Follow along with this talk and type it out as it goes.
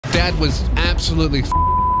Dad was absolutely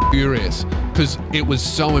furious because it was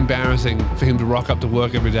so embarrassing for him to rock up to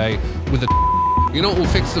work every day with a you know what will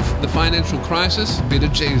fix the financial crisis? Bit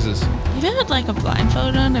of Jesus. If you had like a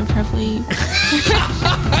blindfold on, I'd probably...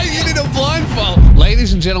 You need a blindfold.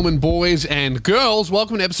 Ladies and gentlemen, boys and girls,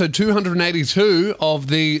 welcome to episode 282 of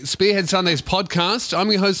the Spearhead Sundays podcast.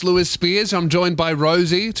 I'm your host, Lewis Spears. I'm joined by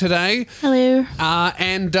Rosie today. Hello.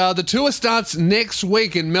 And the tour starts next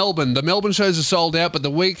week in Melbourne. The Melbourne shows are sold out, but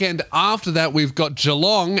the weekend after that, we've got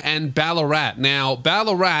Geelong and Ballarat. Now,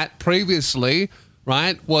 Ballarat previously...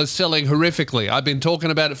 right, was selling horrifically. I've been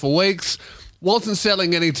talking about it for weeks. Wasn't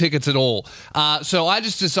selling any tickets at all. So I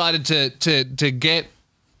just decided to get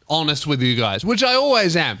honest with you guys, which I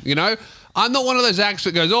always am, you know. I'm not one of those acts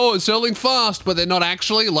that goes, oh, it's selling fast, but they're not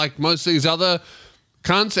actually, like most of these other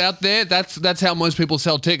cunts out there. That's how most people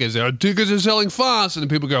sell tickets. Their tickets are selling fast, and then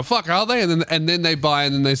people go, fuck, are they? And then they buy,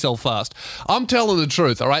 and then they sell fast. I'm telling the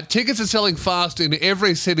truth, all right? Tickets are selling fast in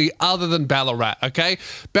every city other than Ballarat, okay?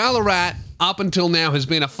 Ballarat, up until now, has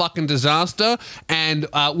been a fucking disaster and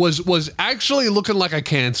was actually looking like a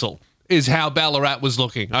cancel, is how Ballarat was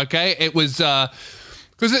looking, okay? It was,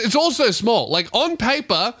 because it's also small. Like, on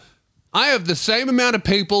paper, I have the same amount of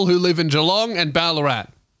people who live in Geelong and Ballarat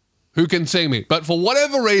who can see me. But for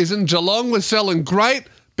whatever reason, Geelong was selling great,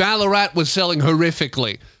 Ballarat was selling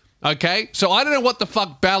horrifically. Okay? So I don't know what the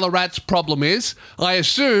fuck Ballarat's problem is. I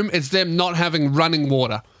assume it's them not having running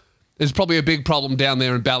water. There's probably a big problem down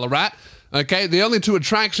there in Ballarat. Okay? The only two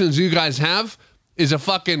attractions you guys have is a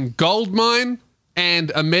fucking gold mine and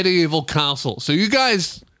a medieval castle. So you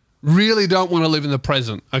guys really don't want to live in the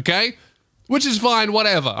present, okay? Which is fine,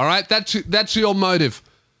 whatever, all right? That's your motive.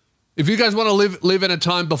 If you guys want to live in a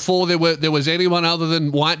time before there was anyone other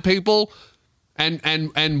than white people, and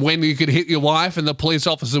when you could hit your wife and the police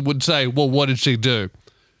officer would say, well, what did she do?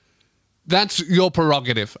 That's your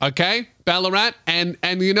prerogative, okay? Ballarat, and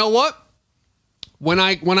you know what? When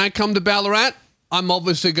I come to Ballarat, I'm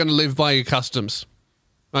obviously going to live by your customs,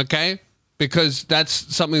 okay? Because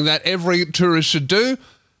that's something that every tourist should do,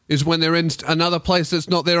 is when they're in another place that's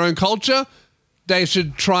not their own culture, they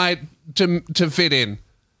should try to fit in.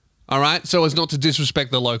 All right, so as not to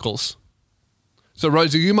disrespect the locals. So,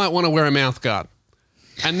 Rosie, you might want to wear a mouth guard.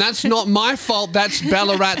 And that's not my fault, that's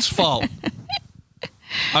Ballarat's fault.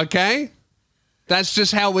 Okay? That's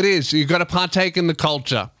just how it is. You've got to partake in the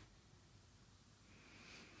culture.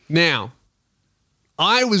 Now,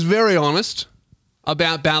 I was very honest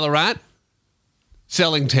about Ballarat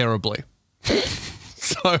selling terribly.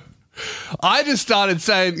 So, I just started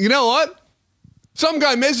saying, you know what? Some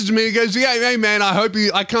guy messaged me, he goes, yeah, hey man,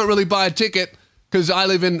 I can't really buy a ticket because I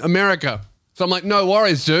live in America. So I'm like, no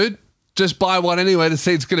worries, dude. Just buy one anyway, the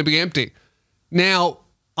seat's going to be empty. Now,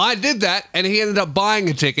 I did that and he ended up buying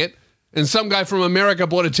a ticket, and some guy from America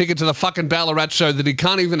bought a ticket to the fucking Ballarat show that he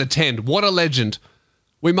can't even attend. What a legend.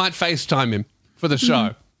 We might FaceTime him for the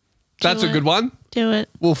show. That's a good one. Do it.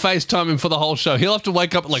 We'll FaceTime him for the whole show. He'll have to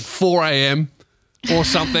wake up at like 4 a.m. or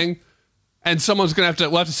something. And someone's going to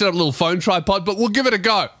we'll have to set up a little phone tripod, but we'll give it a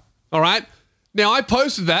go. All right? Now, I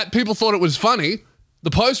posted that. People thought it was funny. The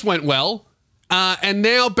post went well. And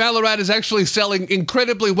now Ballarat is actually selling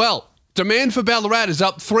incredibly well. Demand for Ballarat is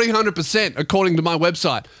up 300%, according to my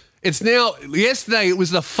website. It's now, yesterday, it was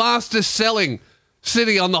the fastest selling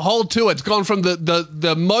city on the whole tour. It's gone from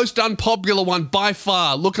the most unpopular one by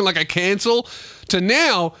far, looking like a cancel, to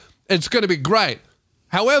now it's going to be great.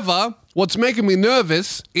 However, what's making me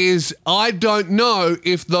nervous is I don't know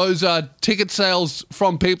if those are ticket sales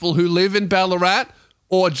from people who live in Ballarat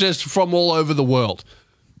or just from all over the world.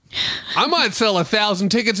 I might sell 1,000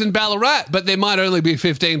 tickets in Ballarat, but there might only be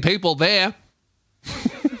 15 people there.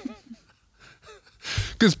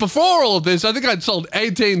 Because before all of this, I think I'd sold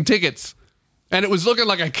 18 tickets and it was looking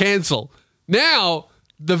like a cancel. Now,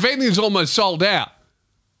 the venue's almost sold out,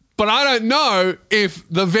 but I don't know if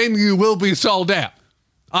the venue will be sold out.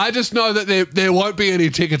 I just know that there won't be any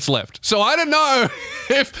tickets left. So I don't know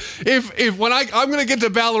if when I'm going to get to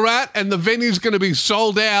Ballarat and the venue's going to be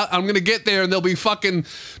sold out, I'm going to get there and there'll be fucking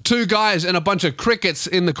 2 guys and a bunch of crickets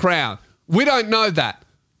in the crowd. We don't know that.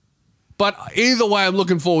 But either way, I'm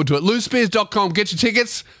looking forward to it. LouSpears.com, get your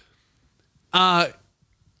tickets.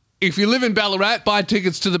 If you live in Ballarat, buy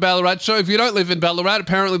tickets to the Ballarat show. If you don't live in Ballarat,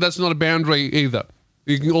 apparently that's not a boundary either.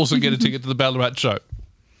 You can also get a ticket to the Ballarat show.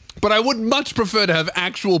 But I would much prefer to have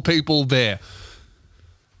actual people there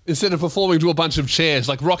instead of performing to a bunch of chairs,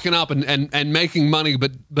 like rocking up and making money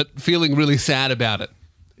but feeling really sad about it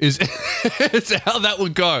is how that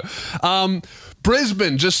would go.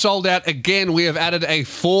 Brisbane just sold out again. We have added a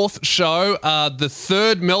 4th show. The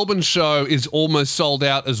 3rd Melbourne show is almost sold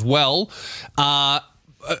out as well.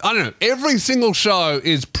 I don't know, every single show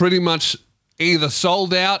is pretty much either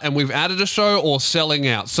sold out and we've added a show or selling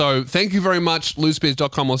out. So thank you very much,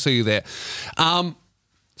 losebits.com. I'll see you there.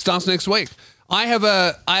 Starts next week. I have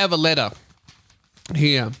a letter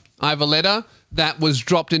here. I have a letter that was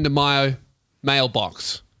dropped into my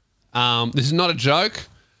mailbox. This is not a joke.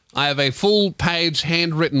 I have a full-page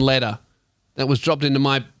handwritten letter that was dropped into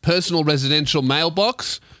my personal residential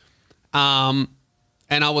mailbox, and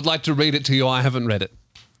I would like to read it to you. I haven't read it.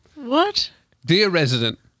 What? Dear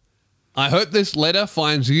resident, I hope this letter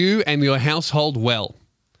finds you and your household well.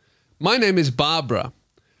 My name is Barbara.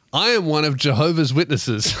 I am one of Jehovah's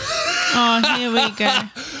Witnesses. Oh, here we go.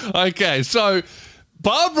 Okay, so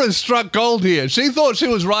Barbara struck gold here. She thought she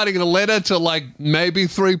was writing a letter to like maybe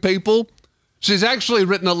 3 people. She's actually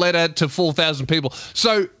written a letter to 4,000 people.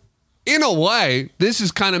 So in a way, this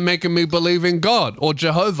is kind of making me believe in God or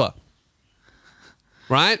Jehovah.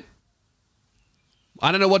 Right?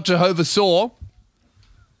 I don't know what Jehovah saw,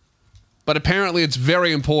 but apparently it's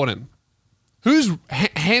very important. Who's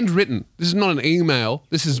handwritten? This is not an email.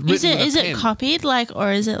 This is written with a pen. Is it copied, like,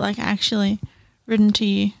 or is it like actually written to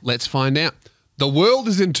you? Let's find out. The world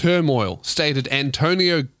is in turmoil, stated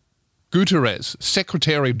Antonio Guterres,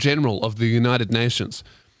 Secretary General of the United Nations.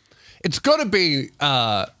 It's got to be.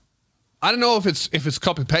 I don't know if it's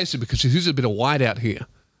copy pasted because she's used a bit of white out here.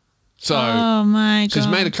 So oh my God. She's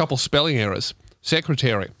made a couple spelling errors.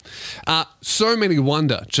 Secretary. So many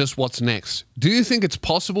wonder just what's next. Do you think it's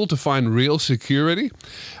possible to find real security?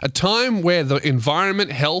 A time where the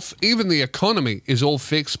environment, health, even the economy is all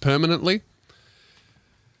fixed permanently?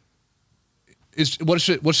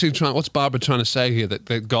 What's Barbara trying to say here?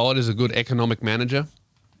 That God is a good economic manager?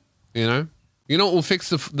 You know what will fix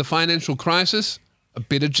the financial crisis? A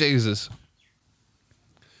bit of Jesus.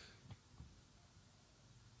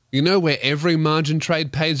 You know where every margin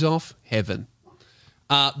trade pays off? Heaven.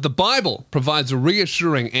 The Bible provides a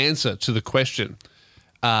reassuring answer to the question.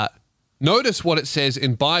 Notice what it says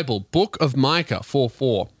in Bible, Book of Micah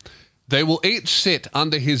 4:4. They will each sit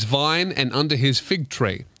under his vine and under his fig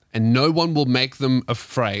tree, and no one will make them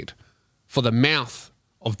afraid, for the mouth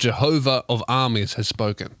of Jehovah of armies has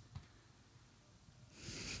spoken.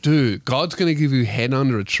 Dude, God's going to give you head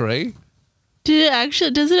under a tree?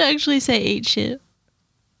 Does it actually say eat shit?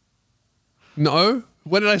 No.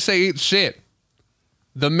 When did I say eat shit?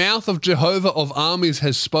 The mouth of Jehovah of armies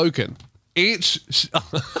has spoken. Each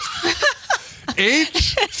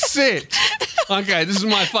sit. Okay, this is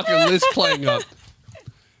my fucking list playing up.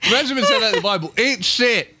 Imagine if it said that in the Bible. Eat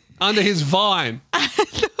shit under his vine.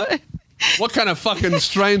 What kind of fucking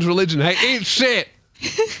strange religion? Hey, eat shit.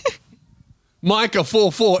 Micah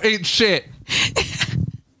 4:4, eat shit.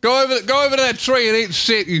 Go over to that tree and eat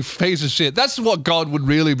shit, you piece of shit. That's what God would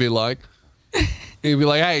really be like. He'd be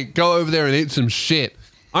like, hey, go over there and eat some shit.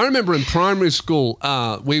 I remember in primary school,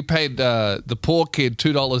 we paid the poor kid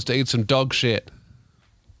 $2 to eat some dog shit.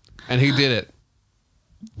 And he did it.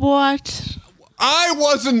 What? It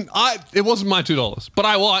wasn't my $2, but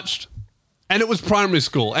I watched. And it was primary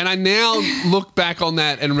school. And I now look back on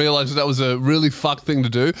that and realize that was a really fucked thing to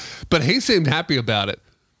do. But he seemed happy about it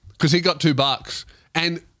because he got $2.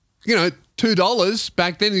 And, you know, $2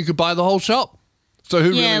 back then you could buy the whole shop. So who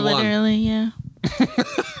really won? Yeah, literally, yeah.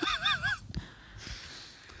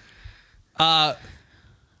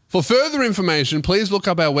 For further information, please look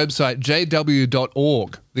up our website,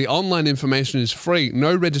 jw.org. The online information is free,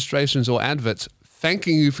 no registrations or adverts.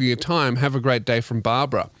 Thanking you for your time. Have a great day from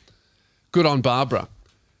Barbara. Good on Barbara.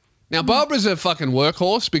 Now, Barbara's a fucking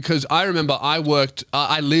workhorse because I remember I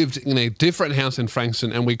lived in a different house in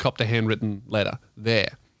Frankston and we copped a handwritten letter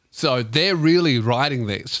there. So they're really writing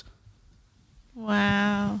these.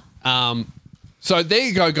 Wow. So there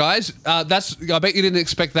you go, guys. I bet you didn't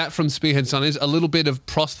expect that from Spearhead Sundays. A little bit of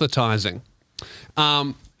prosthetizing.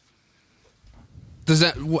 How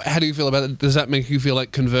do you feel about it? Does that make you feel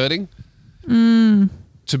like converting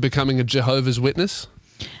to becoming a Jehovah's Witness?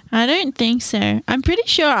 I don't think so. I'm pretty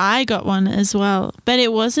sure I got one as well, but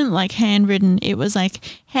it wasn't like handwritten. It was like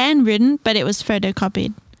handwritten, but it was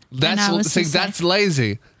photocopied. That's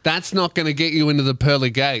lazy. That's not going to get you into the pearly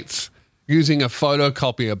gates. Using a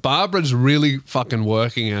photocopier. Barbara's really fucking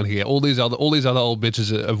working out here. All these other old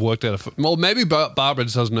bitches have worked out. Well, maybe Barbara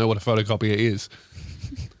just doesn't know what a photocopier is.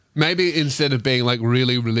 Maybe instead of being like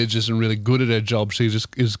really religious and really good at her job, she just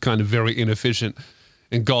is kind of very inefficient.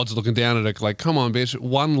 And God's looking down at her like, come on, bitch,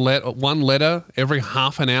 one letter every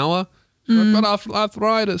half an hour? I've got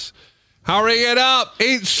arthritis. Hurry it up.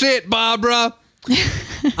 Eat shit, Barbara.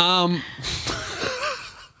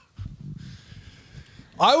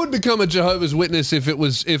 I would become a Jehovah's Witness if it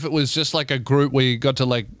was just like a group where you got to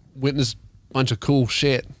like witness bunch of cool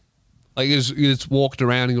shit. Like you just walked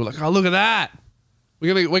around and you're like, oh, look at that.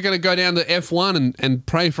 We're gonna go down to F1 and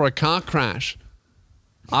pray for a car crash.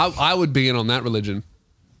 I would be in on that religion.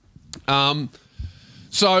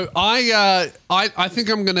 So I think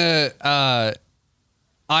I'm gonna.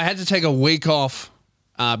 I had to take a week off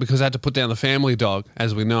because I had to put down the family dog,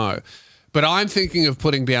 as we know. But I'm thinking of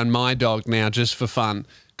putting down my dog now just for fun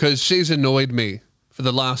because she's annoyed me for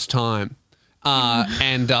the last time,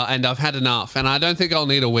 and I've had enough. And I don't think I'll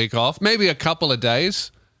need a week off. Maybe a couple of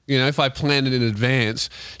days. You know, if I planned it in advance.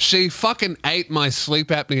 She fucking ate my sleep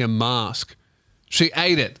apnea mask. She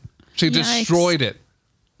ate it. She destroyed it.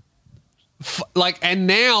 And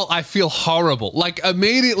now I feel horrible. Like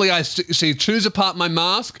immediately she chews apart my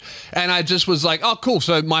mask and I just was like, oh, cool.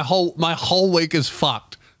 So my whole week is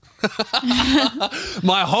fucked.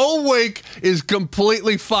 My whole week is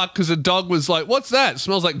completely fucked because the dog was like, what's that? It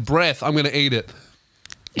smells like breath. I'm going to eat it.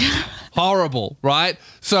 Horrible, right?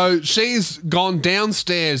 So she's gone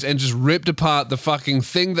downstairs and just ripped apart the fucking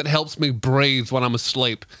thing that helps me breathe when I'm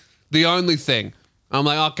asleep. The only thing. I'm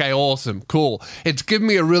like, okay, awesome, cool. It's given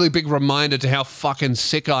me a really big reminder to how fucking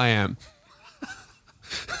sick I am.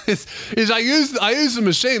 I use the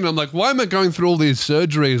machine and I'm like, why am I going through all these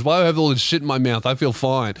surgeries? Why do I have all this shit in my mouth? I feel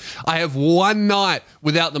fine. I have one night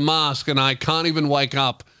without the mask and I can't even wake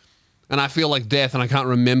up and I feel like death and I can't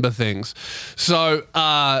remember things. So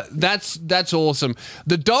that's awesome.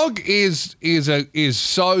 The dog is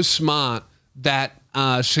so smart that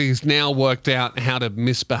she's now worked out how to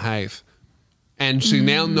misbehave. And she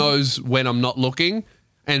now knows when I'm not looking,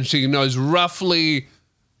 and she knows roughly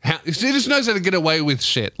how. She just knows how to get away with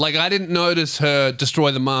shit. Like I didn't notice her destroy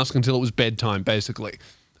the mask until it was bedtime, basically.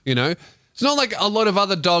 You know, it's not like a lot of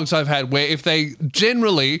other dogs I've had where if they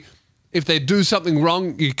do something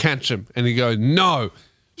wrong, you catch them and you go no.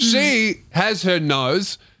 She has her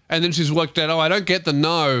nose, and then she's worked out. Oh, I don't get the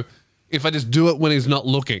no if I just do it when he's not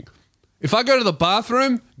looking. If I go to the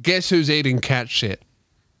bathroom, guess who's eating cat shit?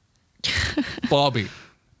 Bobby.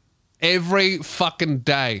 Every fucking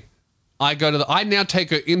day I now take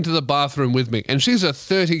her into the bathroom with me, and she's a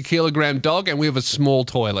 30-kilogram dog and we have a small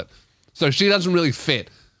toilet. So she doesn't really fit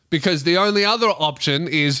because the only other option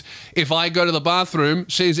is if I go to the bathroom,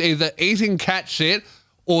 she's either eating cat shit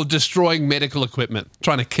or destroying medical equipment,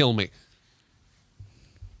 trying to kill me.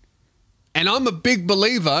 And I'm a big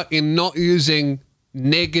believer in not using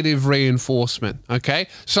negative reinforcement, okay?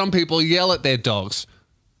 Some people yell at their dogs,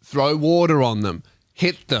 throw water on them,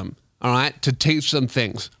 hit them, all right, to teach them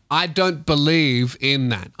things. I don't believe in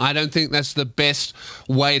that. I don't think that's the best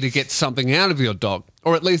way to get something out of your dog,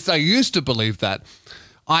 or at least I used to believe that.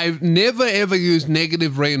 I've never, ever used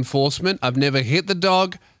negative reinforcement. I've never hit the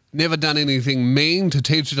dog, never done anything mean to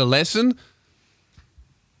teach it a lesson.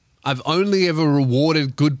 I've only ever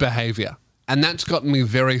rewarded good behavior, and that's gotten me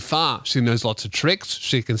very far. She knows lots of tricks.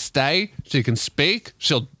 She can stay. She can speak.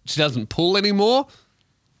 She doesn't pull anymore.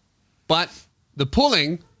 But the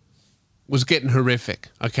pulling was getting horrific,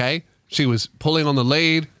 okay? She was pulling on the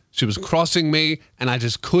lead, she was crossing me, and I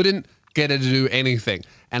just couldn't get her to do anything.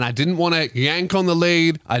 And I didn't want to yank on the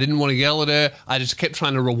lead, I didn't want to yell at her, I just kept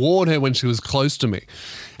trying to reward her when she was close to me.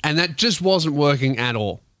 And that just wasn't working at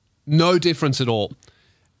all. No difference at all.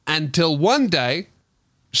 Until one day,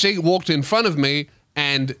 she walked in front of me,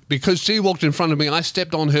 and because she walked in front of me, I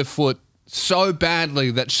stepped on her foot so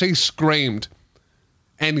badly that she screamed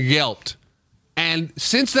and yelped. And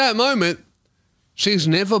since that moment, she's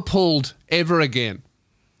never pulled ever again.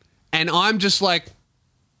 And I'm just like,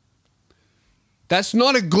 that's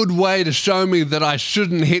not a good way to show me that I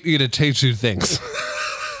shouldn't hit you to teach you things.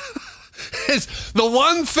 It's the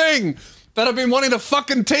one thing that I've been wanting to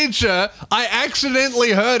fucking teach her. I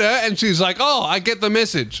accidentally heard her and she's like, oh, I get the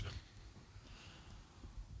message.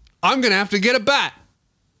 I'm going to have to get a bat.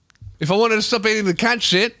 If I wanted to stop eating the cat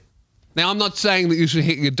shit. Now, I'm not saying that you should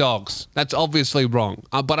hit your dogs. That's obviously wrong.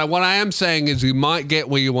 But what I am saying is you might get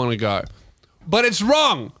where you want to go. But it's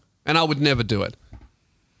wrong. And I would never do it.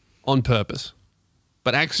 On purpose.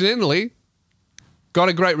 But accidentally, got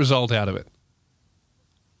a great result out of it.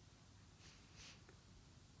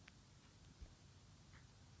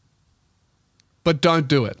 But don't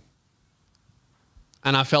do it.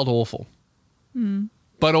 And I felt awful.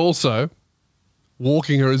 But also,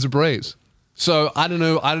 walking her is a breeze. So I don't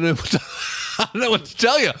know what to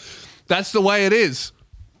tell you. That's the way it is.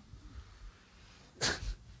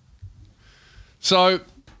 So,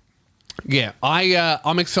 yeah,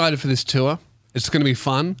 I'm excited for this tour. It's going to be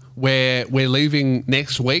fun. We're leaving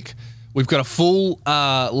next week. We've got a full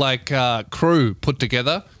crew put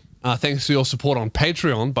together. Thanks to your support on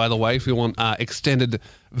Patreon, by the way. If you want extended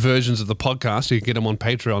versions of the podcast, you can get them on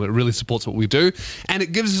Patreon. It really supports what we do. And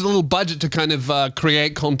it gives us a little budget to kind of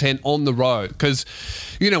create content on the road. Because,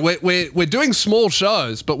 you know, we're doing small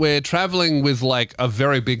shows, but we're traveling with like a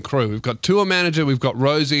very big crew. We've got tour manager, we've got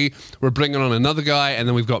Rosie, we're bringing on another guy, and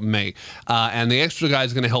then we've got me. And the extra guy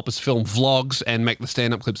is going to help us film vlogs and make the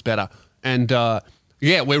stand-up clips better. And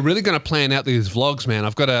yeah, we're really going to plan out these vlogs, man.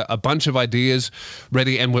 I've got a bunch of ideas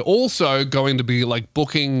ready, and we're also going to be like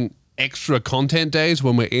booking extra content days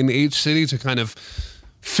when we're in each city to kind of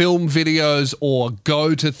film videos or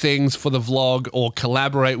go to things for the vlog or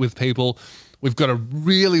collaborate with people. We've got a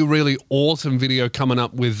really, really awesome video coming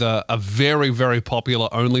up with a very, very popular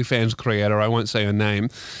OnlyFans creator. I won't say her name,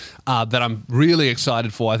 that I'm really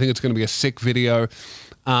excited for. I think it's going to be a sick video.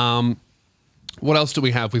 What else do we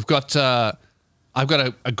have? We've got... I've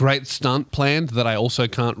got a great stunt planned that I also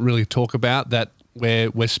can't really talk about that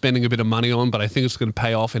we're spending a bit of money on, but I think it's going to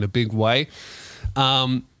pay off in a big way.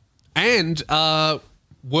 And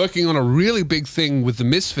working on a really big thing with the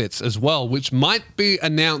Misfits as well, which might be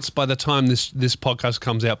announced by the time this podcast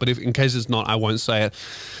comes out, but in case it's not, I won't say it.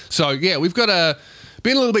 So yeah, we've got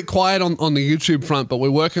been a little bit quiet on the YouTube front, but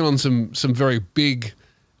we're working on some very big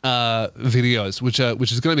videos, which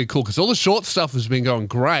is going to be cool because all the short stuff has been going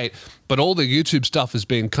great, but all the YouTube stuff has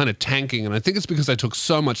been kind of tanking, and I think it's because I took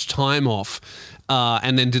so much time off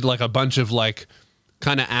and then did like a bunch of like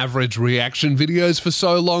kind of average reaction videos for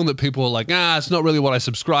so long that people were like, it's not really what I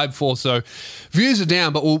subscribed for. So views are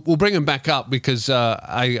down, but we'll bring them back up because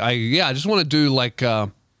I just want to do like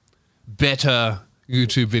better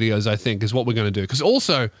YouTube videos, I think, is what we're going to do. Because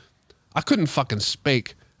also, I couldn't fucking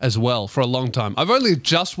speak as well for a long time. I've only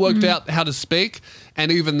just worked out how to speak,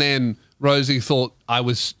 and even then Rosie thought I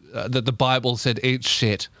was that the Bible said eat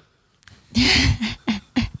shit.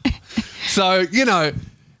 So, you know,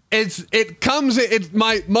 your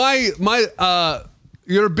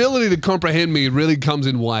ability to comprehend me really comes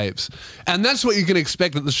in waves. And that's what you can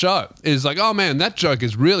expect at the show. Is like, oh man, that joke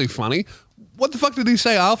is really funny. What the fuck did he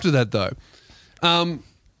say after that though?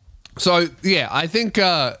 So yeah, I think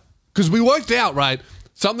because we worked out, right?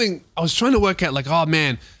 Something I was trying to work out, like, oh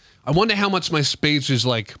man, I wonder how much my speech is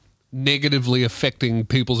like negatively affecting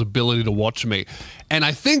people's ability to watch me. And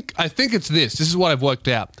I think it's this. This is what I've worked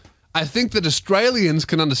out. I think that Australians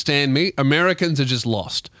can understand me. Americans are just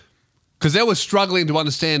lost. Because they were struggling to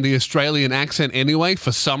understand the Australian accent anyway,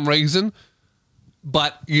 for some reason.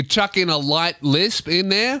 But you chuck in a light lisp in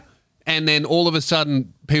there, and then all of a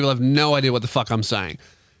sudden, people have no idea what the fuck I'm saying.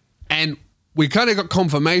 And we kind of got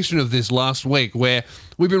confirmation of this last week where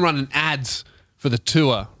we've been running ads for the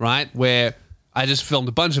tour, right? Where I just filmed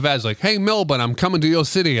a bunch of ads like, hey, Melbourne, I'm coming to your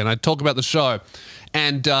city, and I talk about the show.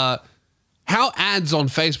 And how ads on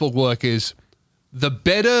Facebook work is the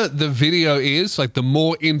better the video is, like the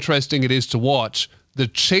more interesting it is to watch, the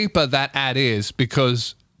cheaper that ad is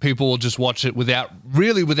because people will just watch it without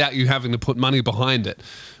you having to put money behind it,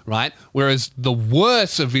 right? Whereas the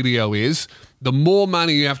worse a video is, the more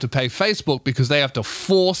money you have to pay Facebook because they have to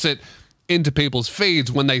force it into people's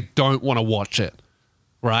feeds when they don't want to watch it,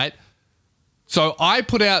 right? So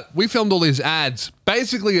we filmed all these ads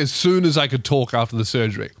basically as soon as I could talk after the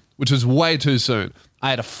surgery, which was way too soon.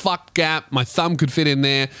 I had a fucked gap. My thumb could fit in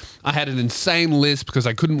there. I had an insane lisp because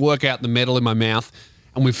I couldn't work out the metal in my mouth.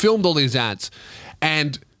 And we filmed all these ads.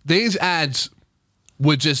 And these ads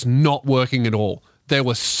were just not working at all. They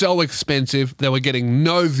were so expensive. They were getting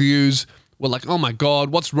no views. We're like, oh my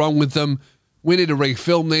God, what's wrong with them? We need to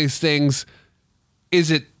refilm these things. Is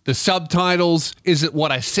it the subtitles? Is it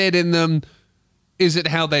what I said in them? Is it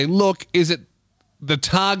how they look? Is it the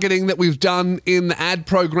targeting that we've done in the ad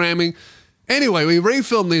programming? Anyway, we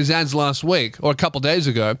refilmed these ads last week or a couple days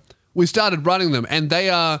ago. We started running them and they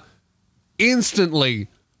are instantly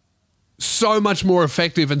so much more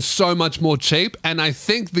effective and so much more cheap. And I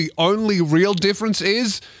think the only real difference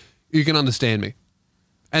is you can understand me.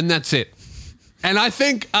 And that's it. And I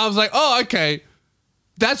was like, oh, okay.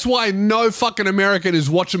 That's why no fucking American is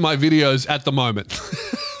watching my videos at the moment.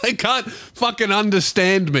 They can't fucking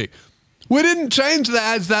understand me. We didn't change the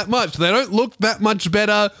ads that much. They don't look that much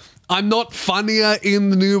better. I'm not funnier in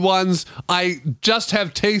the new ones. I just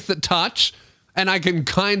have teeth that touch and I can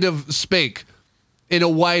kind of speak in a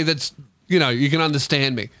way that's, you know, you can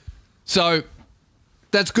understand me. So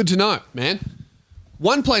that's good to know, man.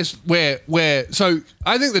 One place so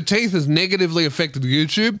I think the teeth has negatively affected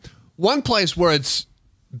YouTube. One place where it's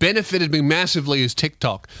benefited me massively is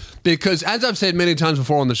TikTok. Because as I've said many times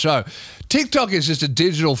before on the show, TikTok is just a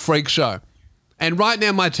digital freak show. And right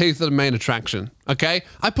now my teeth are the main attraction, okay?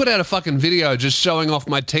 I put out a fucking video just showing off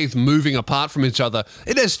my teeth moving apart from each other.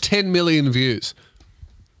 It has 10 million views.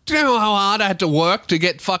 Do you know how hard I had to work to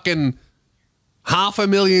get fucking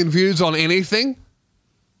 500,000 views on anything?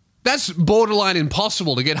 That's borderline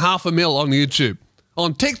impossible to get 500,000 on YouTube.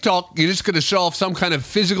 On TikTok, you're just going to show off some kind of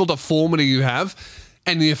physical deformity you have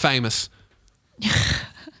and you're famous.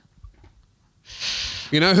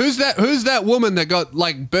 You know, who's that woman that got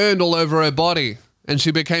like burned all over her body and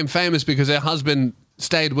she became famous because her husband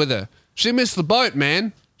stayed with her? She missed the boat,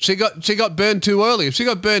 man. She got burned too early. If she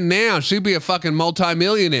got burned now, she'd be a fucking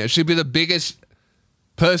multi-millionaire. She'd be the biggest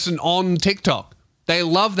person on TikTok. They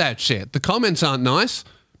love that shit. The comments aren't nice,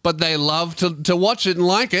 but they love to watch it and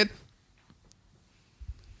like it.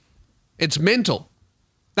 It's mental.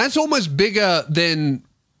 That's almost bigger than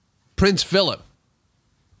Prince Philip.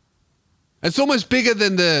 It's almost bigger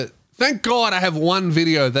than the... Thank God I have one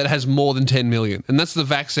video that has more than 10 million, and that's the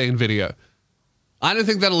vaccine video. I don't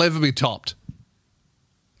think that'll ever be topped.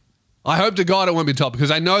 I hope to God it won't be topped, because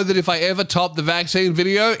I know that if I ever top the vaccine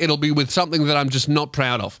video, it'll be with something that I'm just not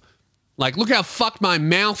proud of. Like, look how fucked my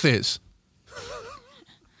mouth is.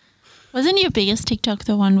 Wasn't your biggest TikTok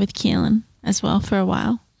the one with Keelan as well for a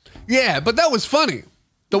while? Yeah, but that was funny.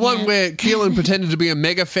 The one where Keelan pretended to be a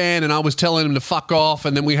mega fan and I was telling him to fuck off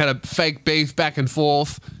and then we had a fake beef back and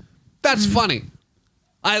forth. That's funny.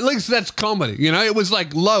 At least that's comedy, you know? It was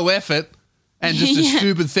like low effort and just a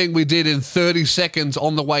stupid thing we did in 30 seconds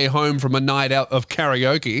on the way home from a night out of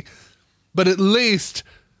karaoke. But at least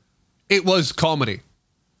it was comedy.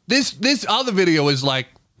 This other video is like,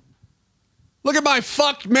 look at my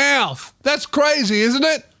fucked mouth. That's crazy, isn't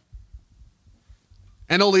it?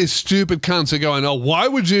 And all these stupid cunts are going, oh, why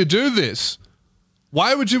would you do this?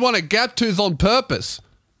 Why would you want a gap tooth on purpose?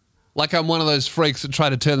 Like I'm one of those freaks that try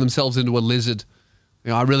to turn themselves into a lizard.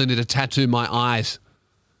 You know, I really need to tattoo my eyes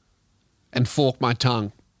and fork my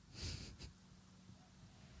tongue.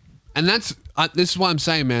 And this is what I'm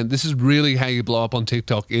saying, man. This is really how you blow up on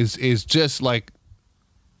TikTok is just like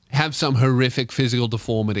have some horrific physical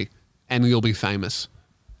deformity and you'll be famous.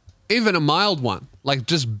 Even a mild one, like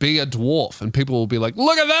just be a dwarf and people will be like,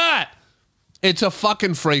 look at that. It's a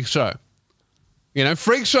fucking freak show. You know,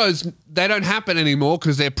 freak shows, they don't happen anymore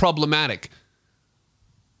because they're problematic.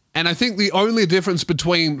 And I think the only difference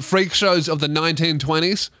between freak shows of the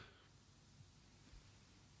 1920s,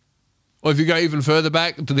 or if you go even further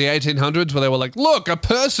back to the 1800s where they were like, look, a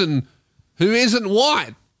person who isn't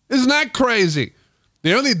white. Isn't that crazy?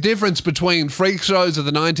 The only difference between freak shows of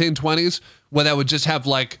the 1920s where they would just have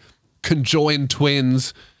like conjoined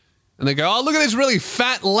twins and they go, oh, look at this really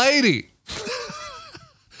fat lady.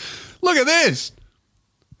 Look at this.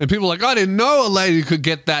 And people are like, I didn't know a lady could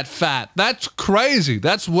get that fat. That's crazy.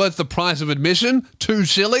 That's worth the price of admission, 2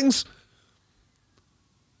 shillings.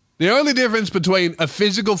 The only difference between a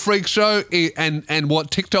physical freak show and what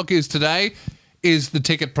TikTok is today is the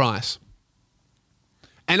ticket price.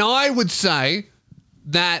 And I would say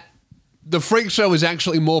that the freak show is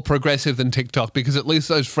actually more progressive than TikTok because at least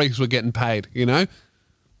those freaks were getting paid, you know?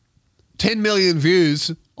 10 million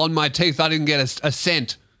views on my teeth, I didn't get a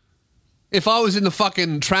cent. If I was in the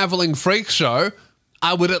fucking traveling freak show,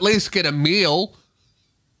 I would at least get a meal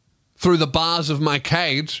through the bars of my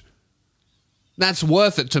cage. That's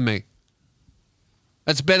worth it to me.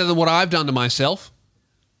 That's better than what I've done to myself.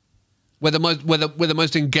 Where the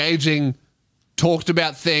most engaging, talked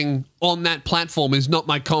about thing on that platform is not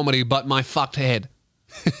my comedy, but my fucked head.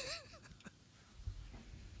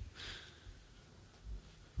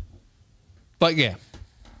 But yeah,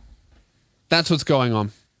 that's what's going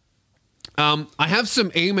on. I have some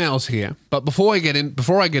emails here, but before I get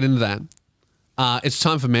into that, it's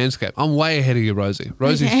time for Manscaped. I'm way ahead of you, Rosie.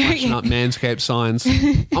 Rosie's flashing up Manscaped signs.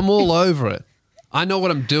 I'm all over it. I know what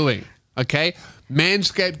I'm doing, okay?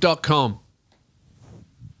 Manscaped.com.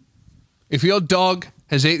 If your dog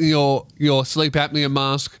has eaten your sleep apnea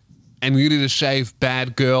mask and you need to shave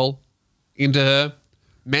bad girl into her,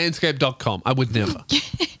 Manscaped.com. I would never.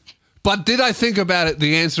 But did I think about it?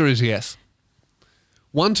 The answer is yes.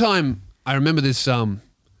 One time, I remember this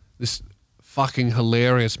fucking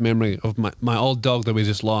hilarious memory of my old dog that we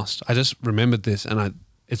just lost. I just remembered this and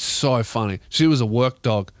it's so funny. She was a work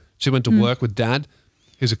dog. She went to work with Dad.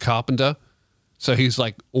 He's a carpenter. So he's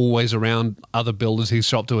like always around other builders. He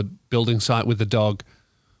shopped to a building site with the dog.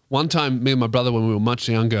 One time, me and my brother, when we were much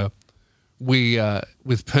younger, we,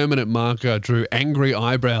 with permanent marker, drew angry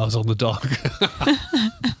eyebrows on the dog.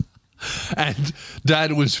 And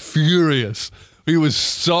Dad was furious. He was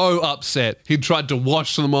so upset. He tried to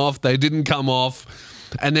wash them off. They didn't come off.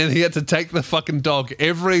 And then he had to take the fucking dog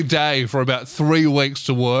every day for about 3 weeks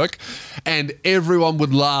to work. And everyone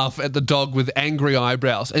would laugh at the dog with angry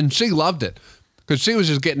eyebrows. And she loved it because she was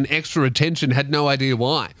just getting extra attention, had no idea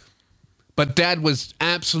why. But Dad was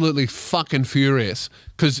absolutely fucking furious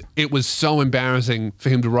because it was so embarrassing for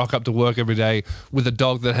him to rock up to work every day with a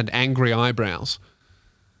dog that had angry eyebrows.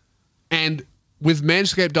 And with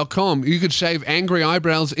Manscaped.com, you could shave angry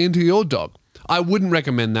eyebrows into your dog. I wouldn't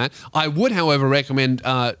recommend that. I would, however, recommend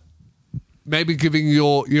maybe giving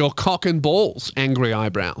your cock and balls angry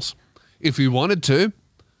eyebrows. If you wanted to,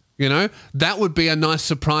 you know, that would be a nice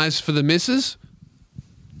surprise for the missus.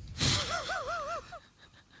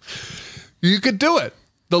 You could do it.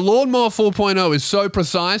 The Lawnmower 4.0 is so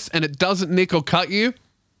precise and it doesn't nick or cut you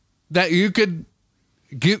that you could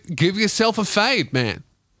give yourself a fade, man.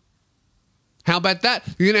 How about that?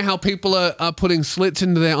 You know how people are putting slits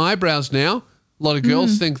into their eyebrows now? A lot of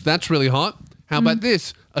girls think that's really hot. How about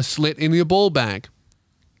this? A slit in your ball bag.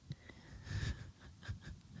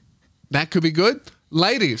 That could be good.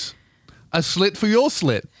 Ladies, a slit for your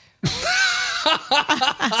slit.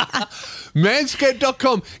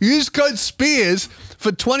 Manscaped.com. Use code SPEARS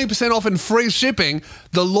for 20% off and free shipping.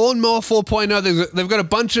 The Lawnmower 4.0. They've got a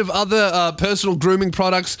bunch of other personal grooming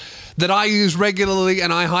products that I use regularly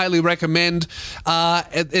and I highly recommend. And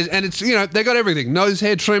it's, you know, they got everything. Nose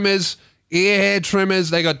hair trimmers, ear hair trimmers.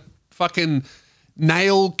 They got fucking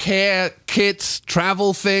nail care kits,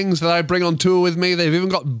 travel things that I bring on tour with me. They've even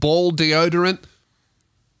got ball deodorant,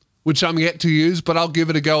 which I'm yet to use, but I'll give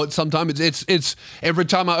it a go at some time. It's every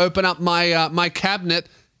time I open up my my cabinet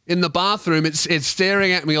in the bathroom, it's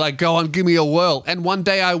staring at me like, go on, give me a whirl. And one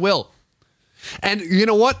day I will. And you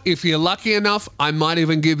know what? If you're lucky enough, I might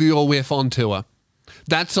even give you a whiff on tour.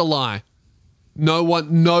 That's a lie. No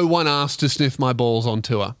one asked to sniff my balls on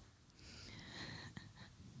tour.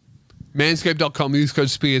 Manscaped.com, use code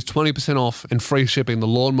SPEARS, 20% off and free shipping, the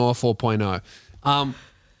Lawnmower 4.0.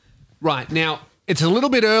 Right, now, it's a little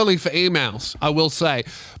bit early for emails, I will say,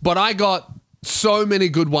 but I got so many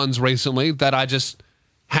good ones recently that I just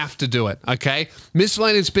have to do it, okay?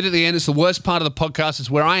 Miscellaneous bit at the end is the worst part of the podcast. It's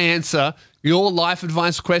where I answer your life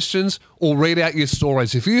advice questions or read out your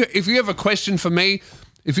stories. If you have a question for me,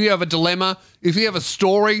 if you have a dilemma, if you have a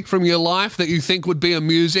story from your life that you think would be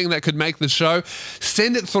amusing that could make the show,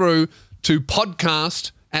 send it through to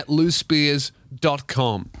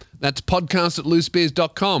podcast@loosespears.com. That's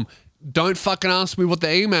podcast@loosespears.com. Don't fucking ask me what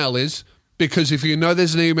the email is, because if you know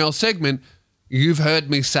there's an email segment, you've heard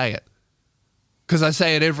me say it. Because I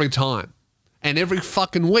say it every time. And every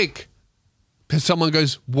fucking week, someone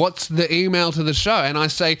goes, what's the email to the show? And I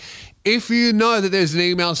say, if you know that there's an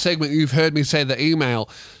email segment, you've heard me say the email.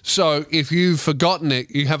 So if you've forgotten it,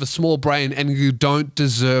 you have a small brain and you don't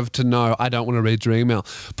deserve to know. I don't want to read your email.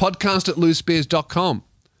 Podcast@loosespears.com.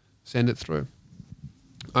 Send it through.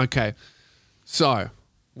 Okay. So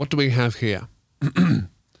what do we have here?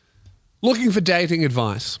 Looking for dating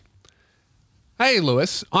advice. Hey,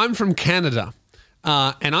 Lewis, I'm from Canada,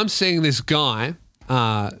 and I'm seeing this guy.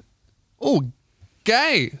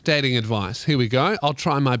 Gay dating advice. Here we go. I'll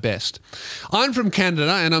try my best. I'm from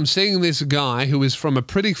Canada, and I'm seeing this guy who is from a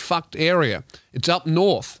pretty fucked area. It's up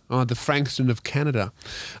north, the Frankston of Canada.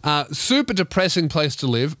 Super depressing place to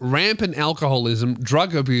live, rampant alcoholism,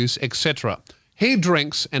 drug abuse, etc. He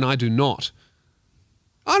drinks, and I do not.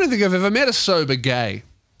 I don't think I've ever met a sober gay.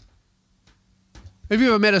 Have you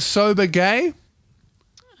ever met a sober gay?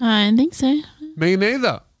 I don't think so. Me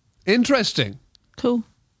neither. Interesting. Cool.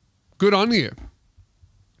 Good on you.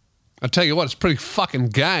 I tell you what, it's pretty fucking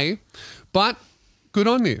gay, but good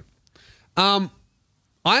on you. I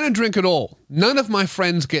don't drink at all. None of my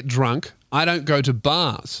friends get drunk. I don't go to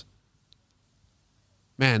bars.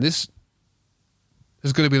 Man, this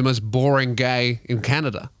is going to be the most boring gay in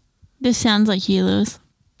Canada. This sounds like you, Lewis.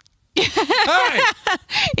 Hey!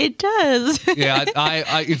 It does. Yeah,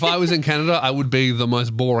 I if I was in Canada, I would be the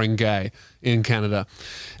most boring gay in Canada.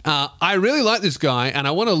 I really like this guy, and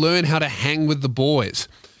I want to learn how to hang with the boys.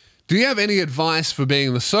 Do you have any advice for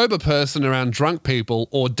being the sober person around drunk people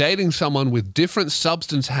or dating someone with different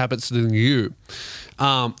substance habits than you?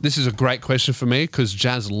 This is a great question for me because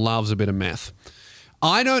Jazz loves a bit of meth.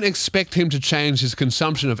 I don't expect him to change his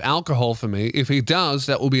consumption of alcohol for me. If he does,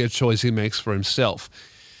 that will be a choice he makes for himself.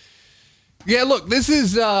 Yeah, look, this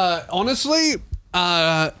is honestly,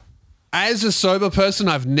 as a sober person,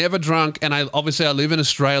 I've never drunk, and I live in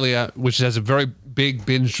Australia, which has a very big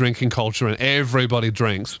binge drinking culture, and everybody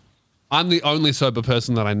drinks. I'm the only sober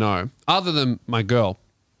person that I know, other than my girl.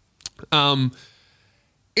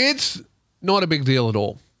 It's not a big deal at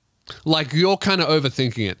all. Like, you're kind of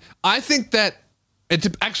overthinking it. I think that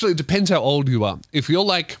Actually, it depends how old you are. If you're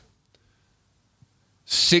like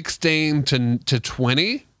 16 to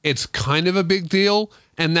 20, it's kind of a big deal.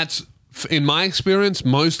 And that's, in my experience,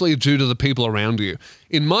 mostly due to the people around you.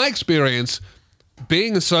 In my experience,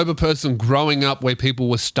 being a sober person growing up where people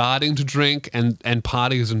were starting to drink and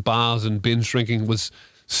parties and bars and binge drinking was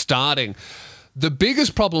starting, the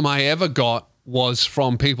biggest problem I ever got was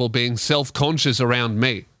from people being self-conscious around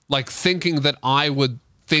me, like thinking that I would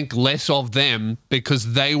think less of them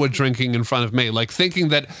because they were drinking in front of me, like thinking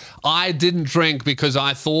that I didn't drink because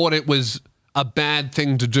I thought it was a bad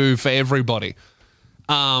thing to do for everybody,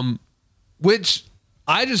 which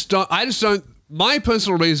I just don't. My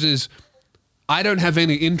personal reason is I don't have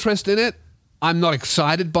any interest in it. I'm not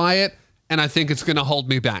excited by it, and I think it's going to hold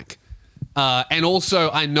me back. And also,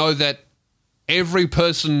 I know that every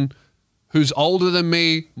person who's older than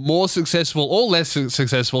me, more successful or less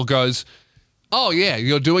successful, goes, oh yeah,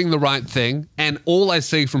 you're doing the right thing. And all I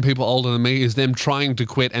see from people older than me is them trying to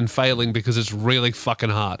quit and failing because it's really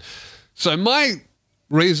fucking hard. So my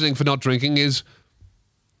reasoning for not drinking is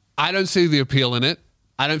I don't see the appeal in it.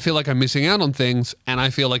 I don't feel like I'm missing out on things. And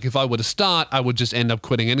I feel like if I were to start, I would just end up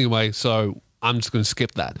quitting anyway. So I'm just going to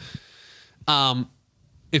skip that.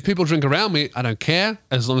 If people drink around me, I don't care,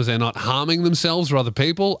 as long as they're not harming themselves or other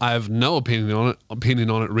people. I have no opinion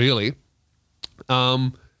on it really.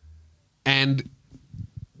 And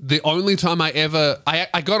the only time I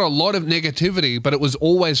got a lot of negativity, but it was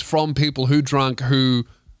always from people who drank who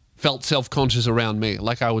felt self-conscious around me,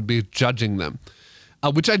 like I would be judging them,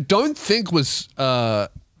 which I don't think was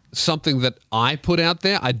something that I put out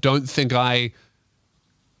there. I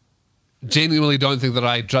genuinely don't think that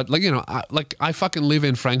I judge, like, you know, I fucking live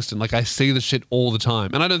in Frankston. Like, I see the shit all the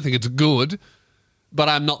time, and I don't think it's good, but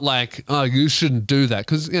I'm not like, oh, you shouldn't do that,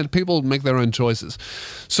 because, you know, people make their own choices.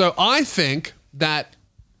 So I think that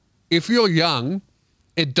if you're young,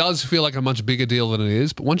 it does feel like a much bigger deal than it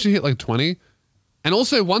is, but once you hit like 20, and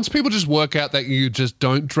also once people just work out that you just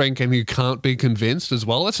don't drink and you can't be convinced as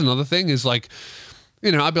well, that's another thing, is like,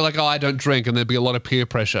 you know, I'd be like, oh, I don't drink, and there'd be a lot of peer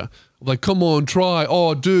pressure. Like, come on, try.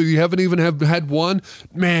 Oh, dude, you haven't even had one?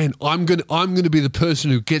 Man, I'm gonna be the person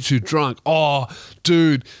who gets you drunk. Oh,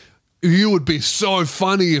 dude, you would be so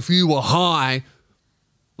funny if you were high.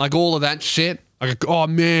 Like, all of that shit. Like, oh,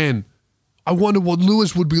 man, I wonder what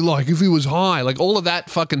Lewis would be like if he was high. Like, all of that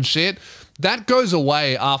fucking shit. That goes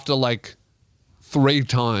away after, like, 3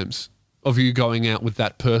 times of you going out with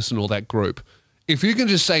that person or that group. If you can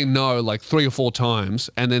just say no like 3 or 4 times,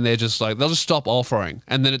 and then they're just like, they'll just stop offering,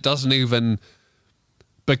 and then it doesn't even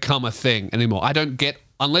become a thing anymore. I don't get,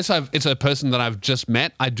 unless it's a person that I've just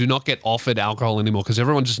met, I do not get offered alcohol anymore, because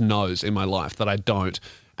everyone just knows in my life that I don't,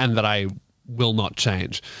 and that I will not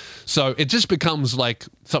change. So it just becomes like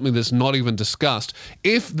something that's not even discussed.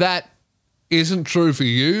 If that isn't true for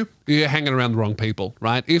you, you're hanging around the wrong people,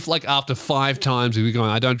 right? If like after 5 times of you going,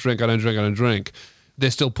 I don't drink,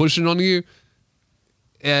 they're still pushing on you,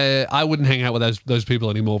 I wouldn't hang out with those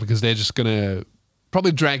people anymore, because they're just going to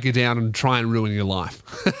probably drag you down and try and ruin your life,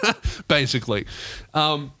 basically.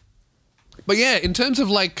 But yeah, in terms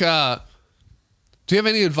of like, do you have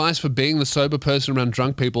any advice for being the sober person around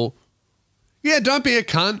drunk people? Yeah, don't be a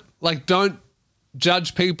cunt. Like, don't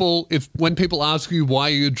judge people. When people ask you why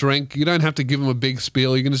you drink, you don't have to give them a big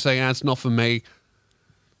spiel. You're going to say, it's not for me.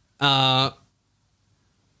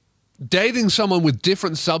 Dating someone with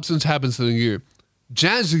different substance habits than you.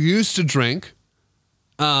 Jazz used to drink,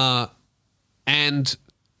 and that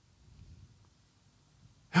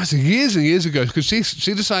was years and years ago, because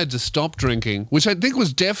she decided to stop drinking, which I think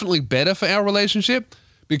was definitely better for our relationship,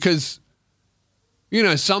 because, you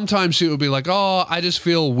know, sometimes she would be like, oh, I just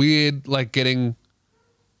feel weird, like, getting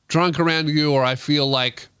drunk around you, or I feel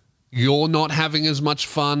like you're not having as much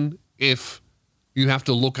fun if you have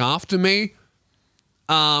to look after me,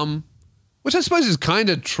 which I suppose is kind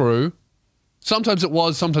of true. Sometimes it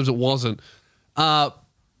was, sometimes it wasn't. I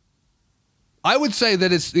would say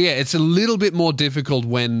that it's a little bit more difficult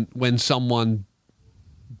when someone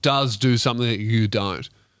does do something that you don't,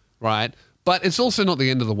 right? But it's also not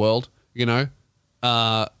the end of the world, you know?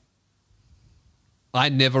 I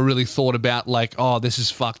never really thought about like, oh, this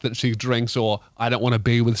is fucked that she drinks, or I don't want to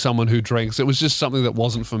be with someone who drinks. It was just something that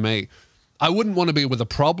wasn't for me. I wouldn't want to be with a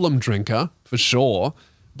problem drinker, for sure,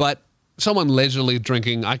 but someone leisurely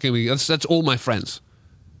drinking, that's all my friends.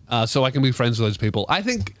 So I can be friends with those people. I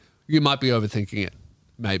think you might be overthinking it,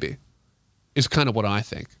 maybe. Is kind of what I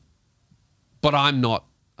think. But I'm not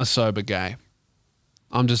a sober gay.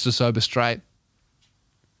 I'm just a sober straight.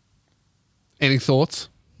 Any thoughts?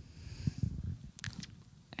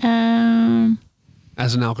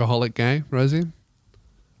 As an alcoholic gay, Rosie?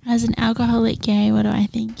 As an alcoholic gay, what do I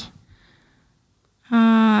think?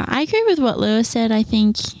 I agree with what Lewis said. I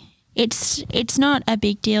think it's not a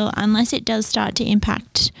big deal unless it does start to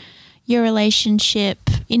impact your relationship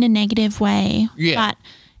in a negative way. Yeah. But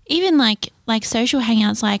even like social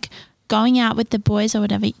hangouts, like going out with the boys or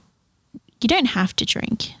whatever, you don't have to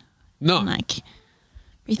drink. No. And like,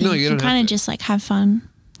 you No, you can don't kind have of to. just like have fun.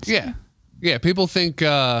 Yeah. Yeah, people think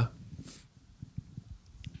I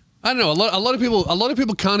don't know, a lot of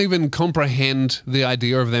people can't even comprehend the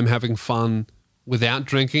idea of them having fun without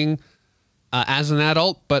drinking as an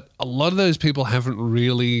adult, but a lot of those people haven't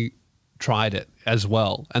really tried it as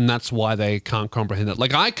well, and that's why they can't comprehend it.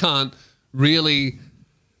 Like, I can't really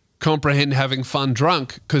comprehend having fun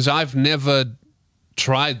drunk because I've never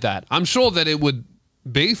tried that. I'm sure that it would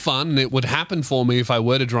be fun and it would happen for me if I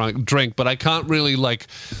were to drink, but I can't really like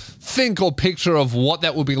think or picture of what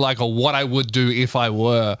that would be like or what I would do if I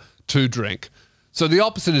were to drink. So the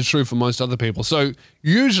opposite is true for most other people. So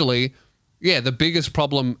usually, yeah, the biggest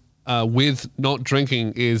problem with not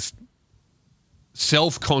drinking is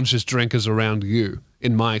self-conscious drinkers around you,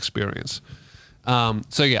 in my experience.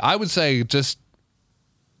 So yeah, I would say just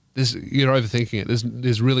this, you're overthinking it.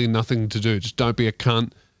 There's really nothing to do. Just don't be a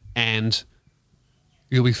cunt and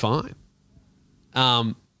you'll be fine.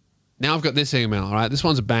 Now I've got this email, all right? This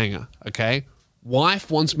one's a banger, okay? Wife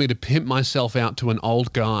wants me to pimp myself out to an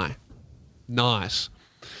old guy. Nice.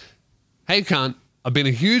 Hey, cunt, I've been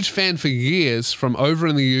a huge fan for years from over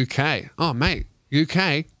in the UK. Oh, mate,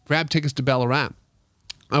 UK, grab tickets to Ballarat.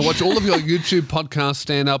 I watch all of your YouTube podcasts,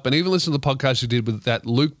 stand up, and even listen to the podcast you did with that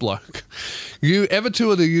Luke bloke. You ever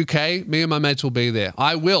tour the UK? Me and my mates will be there.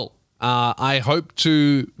 I will. I hope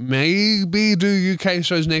to maybe do UK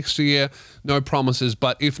shows next year. No promises,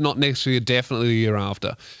 but if not next year, definitely the year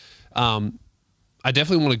after. I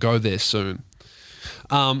definitely want to go there soon.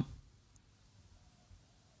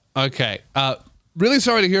 Okay. Really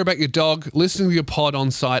sorry to hear about your dog. Listening to your pod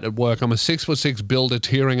on site at work. I'm a 6'6" builder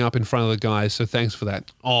tearing up in front of the guys, so thanks for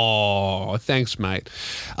that. Oh, thanks, mate.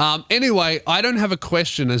 Anyway, I don't have a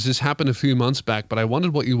question as this happened a few months back, but I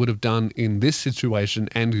wondered what you would have done in this situation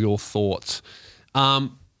and your thoughts.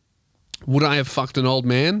 Would I have fucked an old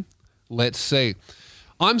man? Let's see.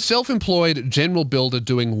 I'm self-employed general builder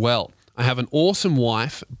doing well. I have an awesome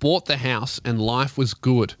wife, bought the house, and life was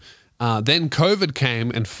good. Then COVID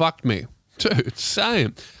came and fucked me. Dude,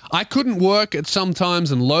 same. I couldn't work at some times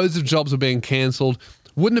and loads of jobs were being cancelled.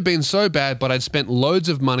 Wouldn't have been so bad, but I'd spent loads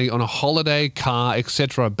of money on a holiday, car,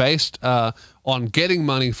 etc. based on getting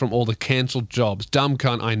money from all the cancelled jobs. Dumb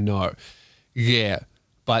cunt, I know. Yeah,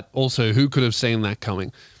 but also who could have seen that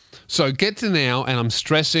coming? So get to now and I'm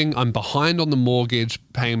stressing. I'm behind on the mortgage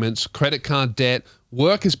payments, credit card debt.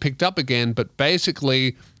 Work has picked up again, but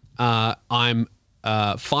basically I'm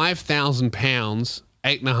 £5,000,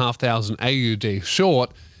 8,500 AUD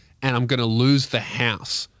short, and I'm going to lose the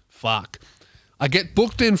house. Fuck. I get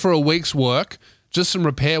booked in for a week's work, just some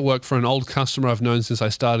repair work for an old customer I've known since I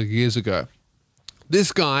started years ago.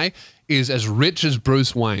 This guy is as rich as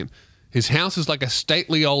Bruce Wayne. His house is like a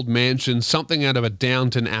stately old mansion, something out of a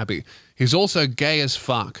Downton Abbey. He's also gay as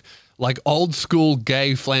fuck. Like old school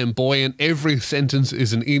gay flamboyant, every sentence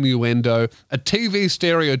is an innuendo, a TV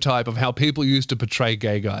stereotype of how people used to portray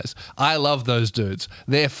gay guys. I love those dudes.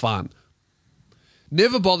 They're fun.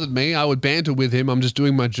 Never bothered me. I would banter with him. I'm just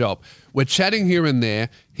doing my job. We're chatting here and there.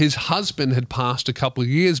 His husband had passed a couple of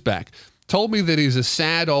years back. Told me that he's a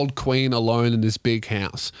sad old queen alone in this big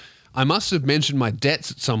house. I must have mentioned my debts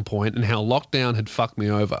at some point and how lockdown had fucked me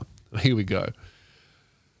over. Here we go.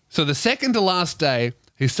 So the second to last day,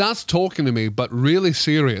 he starts talking to me, but really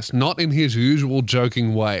serious, not in his usual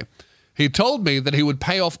joking way. He told me that he would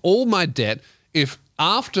pay off all my debt if,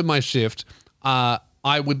 after my shift, I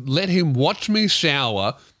would let him watch me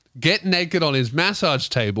shower, get naked on his massage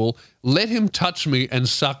table, let him touch me and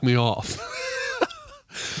suck me off.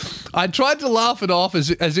 I tried to laugh it off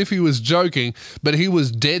as if he was joking, but he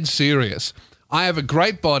was dead serious. I have a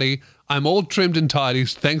great body. I'm all trimmed and tidy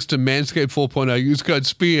thanks to Manscaped 4.0. Use code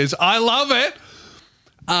SPEARS. I love it.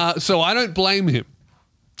 So I don't blame him.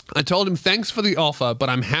 I told him thanks for the offer, but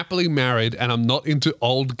I'm happily married and I'm not into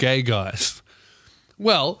old gay guys.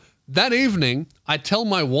 Well, that evening, I tell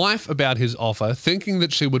my wife about his offer, thinking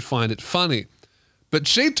that she would find it funny. But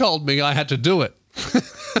she told me I had to do it.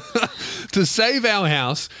 To save our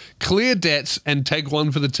house, clear debts, and take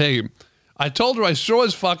one for the team. I told her I sure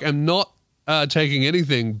as fuck am not taking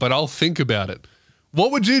anything, but I'll think about it.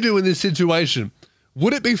 What would you do in this situation?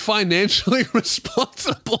 Would it be financially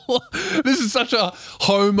responsible? This is such a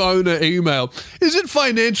homeowner email. Is it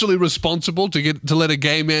financially responsible to let a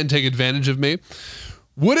gay man take advantage of me?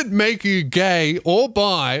 Would it make you gay or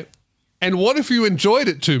bi? And what if you enjoyed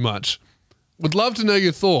it too much? Would love to know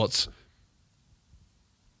your thoughts.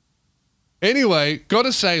 Anyway,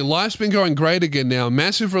 gotta say, life's been going great again now.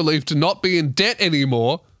 Massive relief to not be in debt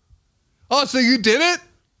anymore. Oh, so you did it?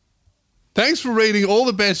 Thanks for reading. All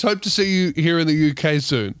the best. Hope to see you here in the UK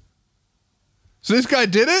soon. So this guy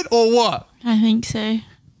did it or what? I think so.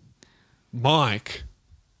 Mike.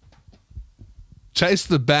 Chase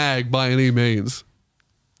the bag by any means.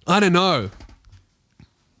 I don't know.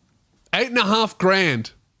 8.5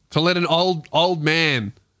 grand to let an old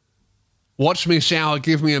man watch me shower,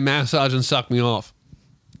 give me a massage, and suck me off.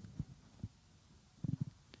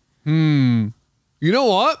 You know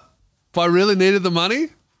what? If I really needed the money,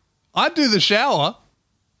 I'd do the shower.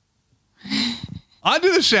 I'd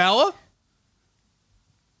do the shower.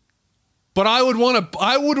 But I would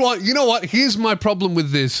want, you know what? Here's my problem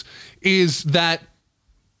with this is that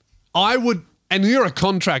I would, and you're a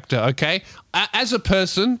contractor, okay? As a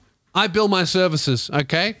person, I bill my services,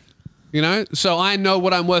 okay? You know, so I know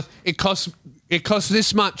what I'm worth. It costs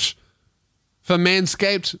this much for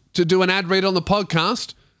Manscaped to do an ad read on the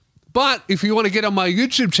podcast. But if you want to get on my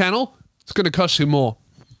YouTube channel, it's going to cost you more.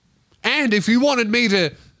 And if you wanted me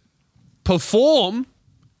to perform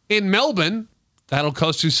in Melbourne, that'll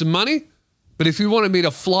cost you some money. But if you wanted me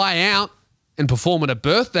to fly out and perform at a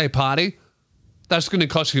birthday party, that's going to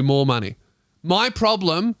cost you more money. My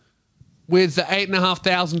problem with the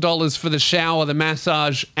 $8,500 for the shower, the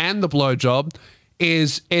massage, and the blowjob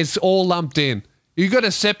is it's all lumped in. You got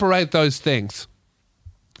to separate those things.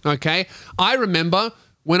 Okay? I remember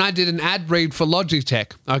when I did an ad read for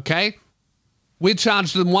Logitech, okay? We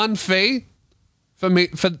charged them one fee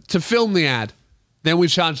to film the ad. Then we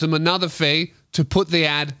charged them another fee to put the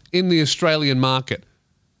ad in the Australian market.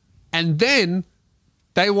 And then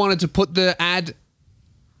they wanted to put the ad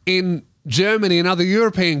in Germany and other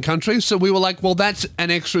European countries. So we were like, well, that's an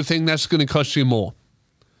extra thing that's going to cost you more.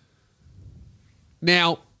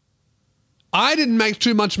 Now, I didn't make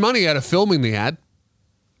too much money out of filming the ad.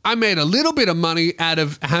 I made a little bit of money out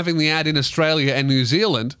of having the ad in Australia and New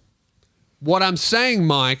Zealand. What I'm saying,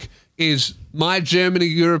 Mike, is my Germany,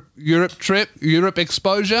 Europe trip, Europe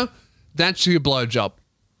exposure, that's your blowjob.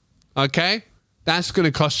 Okay? That's going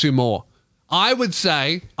to cost you more. I would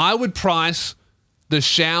say, I would price the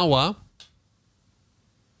shower.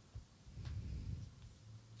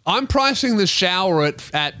 I'm pricing the shower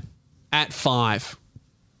at 5.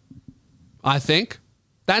 I think.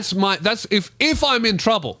 That's if I'm in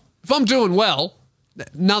trouble. If I'm doing well,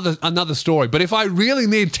 another story. But if I really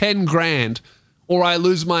need 10 grand or I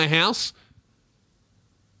lose my house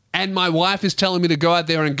and my wife is telling me to go out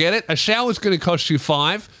there and get it, a shower's going to cost you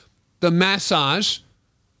 5. The massage,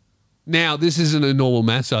 now this isn't a normal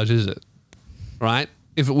massage, is it? Right?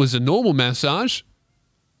 If it was a normal massage,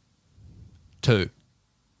 2.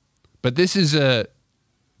 But this is a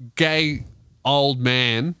gay old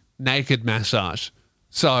man naked massage.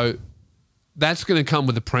 So that's going to come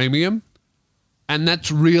with a premium. And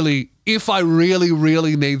that's really, if I really,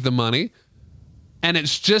 really need the money, and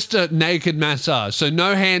it's just a naked massage. So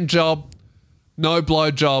no hand job, no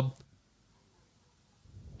blow job,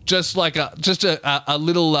 just like a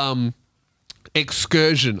little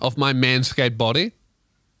excursion of my Manscaped body.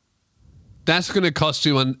 That's going to cost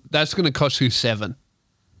you, and that's going to cost you 7.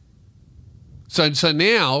 So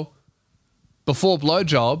now, before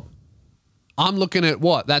blowjob, I'm looking at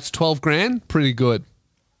what? That's 12 grand? Pretty good.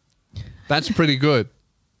 That's pretty good.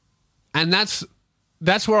 And that's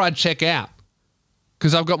where I'd check out.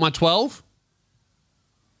 Because I've got my 12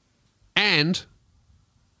 and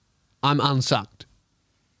I'm unsucked.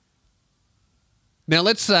 Now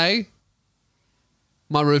let's say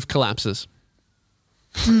my roof collapses.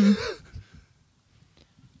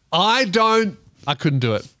 I couldn't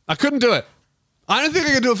do it. I couldn't do it. I don't think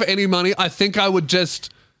I could do it for any money. I think I would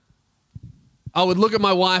look at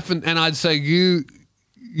my wife and I'd say, you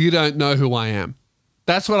don't know who I am.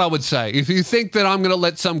 That's what I would say. If you think that I'm going to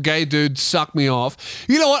let some gay dude suck me off,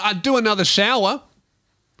 you know what? I'd do another shower.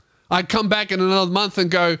 I'd come back in another month and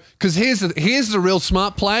go, because here's the real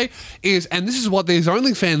smart play is, and this is what these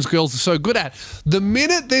OnlyFans girls are so good at. The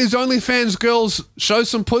minute these OnlyFans girls show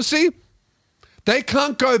some pussy, they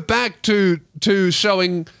can't go back to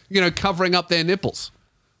showing, covering up their nipples.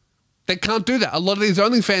 They can't do that. A lot of these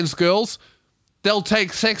OnlyFans girls, they'll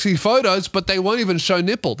take sexy photos, but they won't even show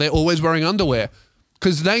nipple. They're always wearing underwear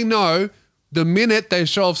because they know the minute they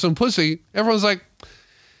show off some pussy, everyone's like,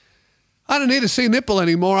 I don't need to see nipple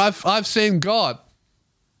anymore. I've seen God.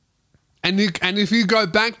 And if you go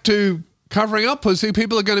back to covering up pussy,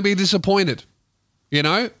 people are going to be disappointed.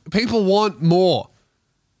 People want more.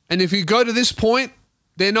 And if you go to this point,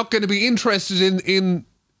 they're not going to be interested in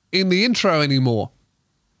the intro anymore.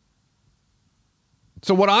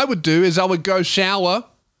 So what I would do is I would go shower,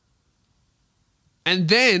 and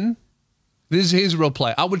then here's a real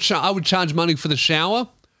play. I would charge money for the shower,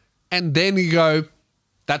 and then you go,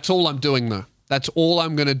 that's all I'm doing though. That's all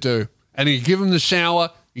I'm going to do. And you give him the shower,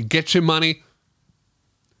 you get your money,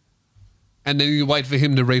 and then you wait for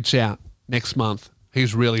him to reach out next month.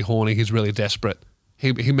 He's really horny. He's really desperate.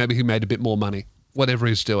 Maybe he made a bit more money, whatever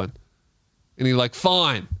he's doing. And you're like,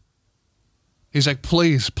 fine. He's like,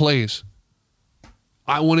 please.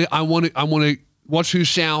 I want to watch you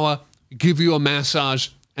shower, give you a massage,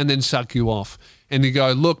 and then suck you off. And you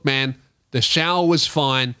go, look, man, the shower was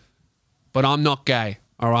fine, but I'm not gay,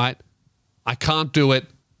 all right? I can't do it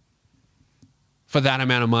for that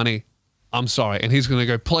amount of money. I'm sorry. And he's going to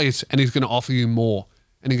go, please, and he's going to offer you more.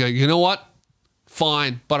 And you go, you know what?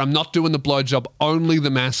 Fine, but I'm not doing the blowjob, only the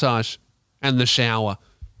massage and the shower.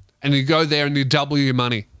 And you go there and you double your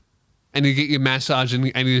money. And you get your massage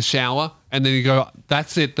and your shower, and then you go,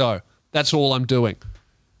 that's it though. That's all I'm doing.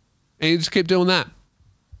 And you just keep doing that.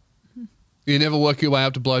 You never work your way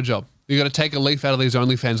up to blowjob. You got to take a leaf out of these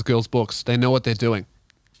OnlyFans girls' books. They know what they're doing.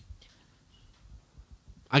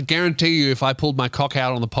 I guarantee you, if I pulled my cock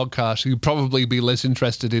out on the podcast, you'd probably be less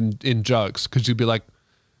interested in jokes, because you'd be like,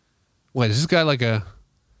 wait, is this guy like a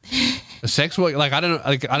sex worker? Like I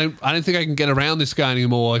don't think I can get around this guy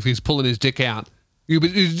anymore if he's pulling his dick out. You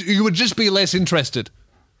would just be less interested.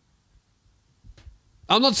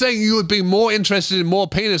 I'm not saying you would be more interested in more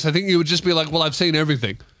penis. I think you would just be like, well, I've seen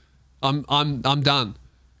everything. I'm done.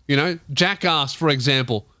 You know, Jackass, for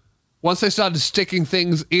example. Once they started sticking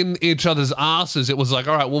things in each other's asses, it was like,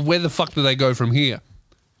 all right, well, where the fuck do they go from here?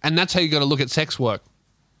 And that's how you got to look at sex work.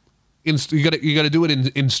 You got to do it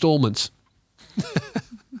in installments.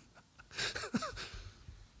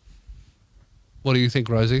 What do you think,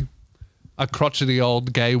 Rosie? A crotchety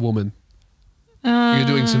old gay woman. You're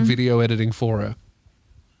doing some video editing for her.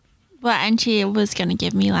 Well, and she was going to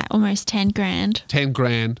give me like almost 10 grand. 10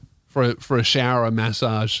 grand for a shower, a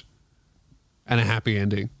massage, and a happy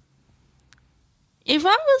ending. If I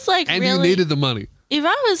was like and really... you needed the money. If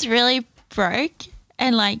I was really broke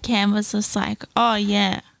and like Cam was just like, oh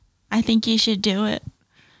yeah, I think you should do it.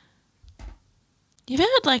 If I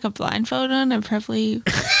had like a blindfold on, I'd probably...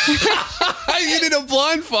 You need a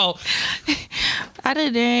blindfold. I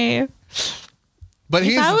don't know. But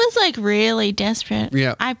if I was like really desperate,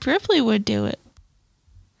 yeah, I probably would do it.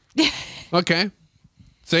 Okay.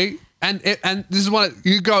 See? And this is what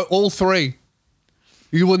you go all three.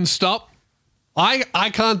 You wouldn't stop.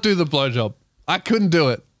 I can't do the blowjob. I couldn't do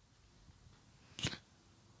it.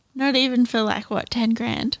 Not even for like what, 10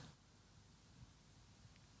 grand?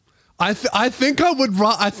 I think I would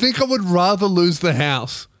rather lose the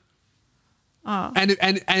house. Oh.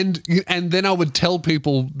 And then I would tell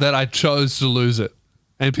people that I chose to lose it.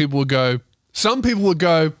 And people would go, some people would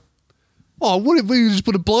go, oh, what if we just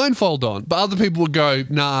put a blindfold on? But other people would go,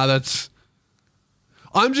 nah,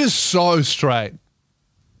 I'm just so straight.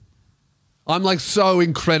 I'm like so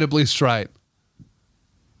incredibly straight.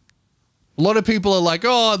 A lot of people are like,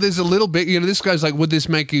 oh, there's a little bit, this guy's like, would this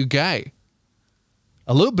make you gay?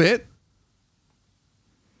 A little bit.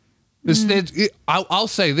 I'll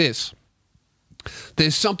say this.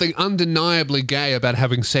 There's something undeniably gay about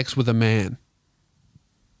having sex with a man.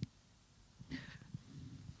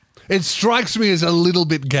 It strikes me as a little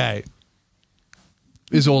bit gay,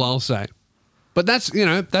 is all I'll say. But that's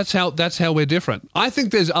how we're different. I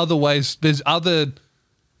think there's other ways, there's other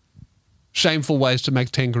shameful ways to make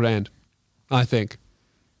 10 grand, I think.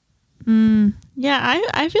 Yeah,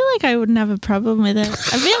 I feel like I wouldn't have a problem with it.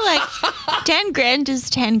 I feel like 10 grand is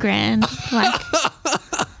 10 grand. Like,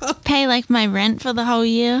 pay like my rent for the whole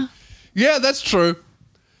year. Yeah, that's true.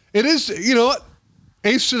 It is, you know what?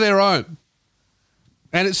 Each to their own.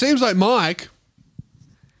 And it seems like Mike...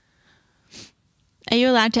 Are you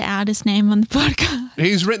allowed to out his name on the podcast?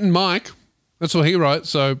 He's written Mike. That's what he wrote.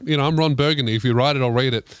 So, I'm Ron Burgundy. If you write it, I'll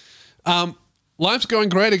read it. Life's going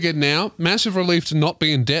great again now. Massive relief to not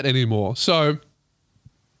be in debt anymore. So,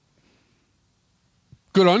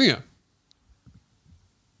 good on you.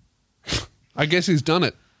 I guess he's done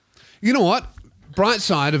it. You know what? Bright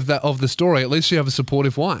side of the story, at least you have a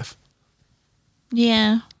supportive wife.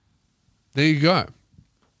 Yeah. There you go.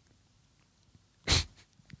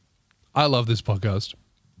 I love this podcast.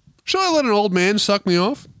 Should I let an old man suck me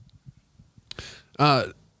off?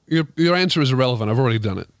 Your answer is irrelevant. I've already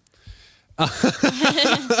done it.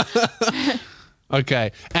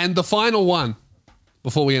 Okay. And the final one,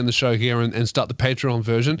 before we end the show here and start the Patreon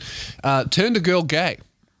version, turned a girl gay.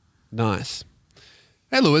 Nice.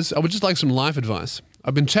 Hey, Lewis, I would just like some life advice.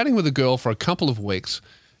 I've been chatting with a girl for a couple of weeks,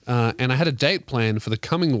 and I had a date planned for the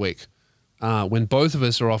coming week when both of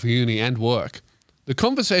us are off uni and work. The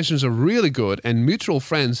conversations are really good, and mutual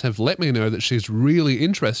friends have let me know that she's really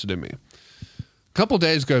interested in me. A couple of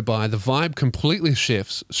days go by, the vibe completely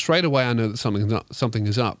shifts. Straight away, I know that something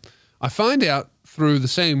is up. I find out through the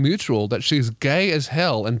same mutual that she's gay as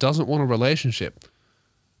hell and doesn't want a relationship,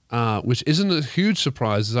 which isn't a huge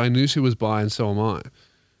surprise as I knew she was bi and so am I.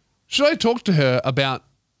 Should I talk to her about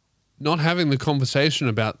not having the conversation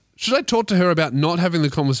about... Should I talk to her about not having the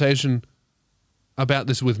conversation about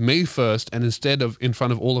this with me first and instead of in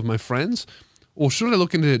front of all of my friends? Or should I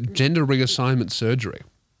look into gender reassignment surgery?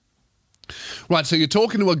 Right, so you're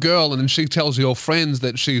talking to a girl and then she tells your friends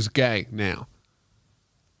that she's gay now.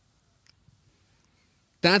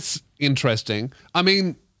 That's interesting. I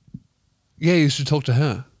mean, yeah, you should talk to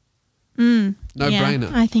her. No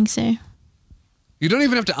brainer. I think so. You don't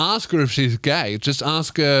even have to ask her if she's gay. Just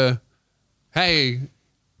ask her, hey,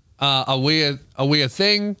 are we a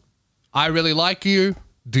thing? I really like you.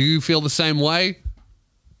 Do you feel the same way?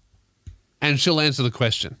 And she'll answer the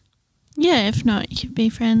question. Yeah, if not, you could be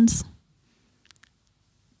friends.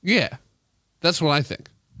 Yeah, that's what I think.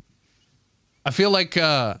 I feel like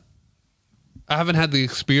I haven't had the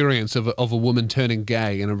experience of a woman turning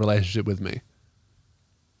gay in a relationship with me.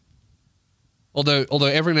 Although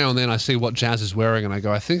every now and then I see what Jazz is wearing and I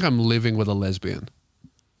go, I think I'm living with a lesbian.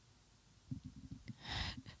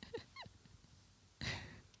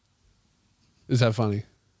 Is that funny?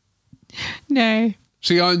 No.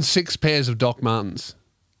 She owns 6 pairs of Doc Martens.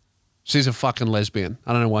 She's a fucking lesbian.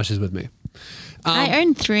 I don't know why she's with me. I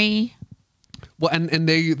own 3. Well, and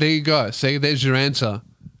there you go. See, there's your answer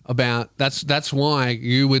about that's why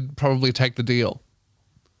you would probably take the deal.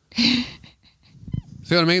 See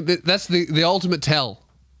what I mean? That's the ultimate tell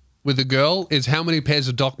with the girl is how many pairs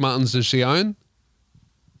of Doc Martens does she own?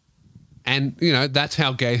 And, you know, that's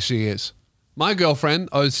how gay she is. My girlfriend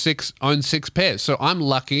owns 6 pairs, so I'm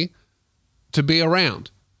lucky to be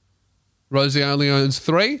around. Rosie only owns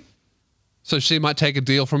 3, so she might take a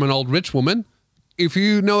deal from an old rich woman. If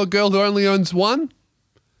you know a girl who only owns 1,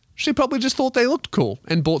 she probably just thought they looked cool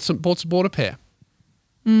and bought a pair.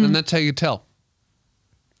 And that's how you tell.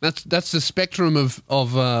 That's the spectrum of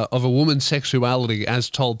a woman's sexuality as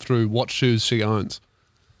told through what shoes she owns.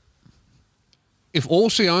 If all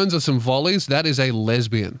she owns are some volleys, that is a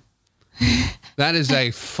lesbian. That is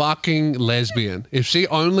a fucking lesbian. If she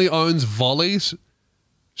only owns volleys,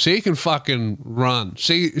 she can fucking run.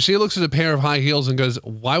 She looks at a pair of high heels and goes,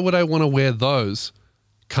 why would I want to wear those?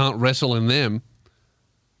 Can't wrestle in them.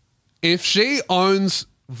 If she owns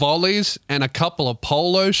volleys and a couple of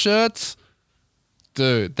polo shirts,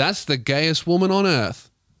 dude, that's the gayest woman on earth.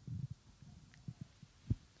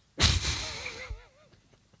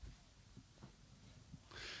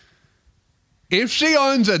 If she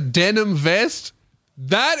owns a denim vest,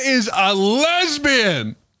 that is a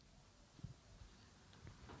lesbian.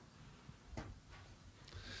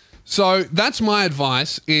 So that's my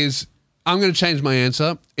advice is I'm going to change my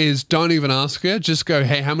answer is don't even ask her. Just go,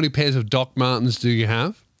 hey, how many pairs of Doc Martens do you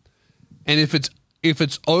have? And if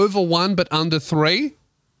it's over 1 but under 3,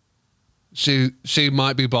 she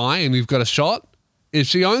might be bi and you've got a shot. If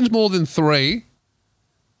she owns more than 3,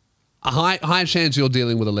 a high chance you're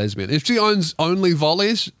dealing with a lesbian. If she owns only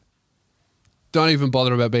volleys, don't even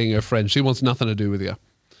bother about being her friend. She wants nothing to do with you.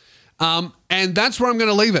 And that's where I'm going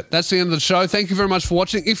to leave it. That's the end of the show. Thank you very much for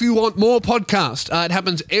watching. If you want more podcast, it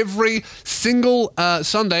happens every single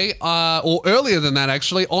Sunday, or earlier than that,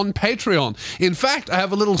 actually, on Patreon. In fact, I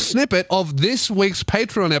have a little snippet of this week's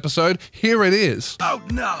Patreon episode. Here it is.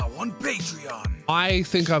 Out now on Patreon. I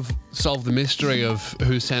think I've solved the mystery of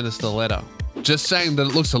who sent us the letter. Just saying that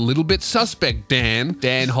it looks a little bit suspect, Dan.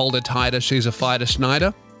 Dan, hold her tighter. She's a fighter,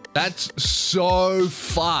 Schneider. That's so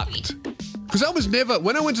fucked. Because I was never,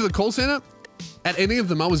 when I went to the call center, at any of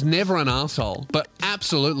them, I was never an asshole. But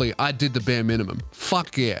absolutely, I did the bare minimum.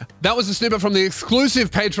 Fuck yeah. That was a snippet from the exclusive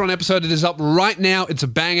Patreon episode. It is up right now. It's a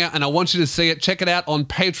banger, and I want you to see it. Check it out on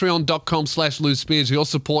patreon.com/LouSpears. Your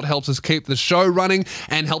support helps us keep the show running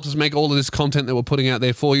and helps us make all of this content that we're putting out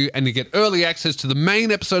there for you. And you get early access to the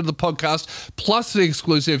main episode of the podcast, plus the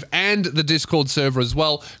exclusive and the Discord server as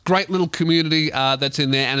well. Great little community that's in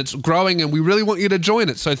there, and it's growing, and we really want you to join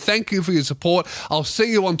it. So thank you for your support. I'll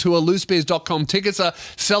see you on tour, lousespears.com. Tickets are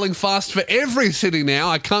selling fast for every city now.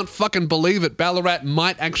 I can't fucking believe it. Ballarat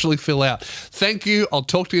might actually fill out. Thank you. I'll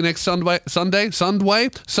talk to you next Subway.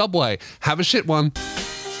 Have a shit one.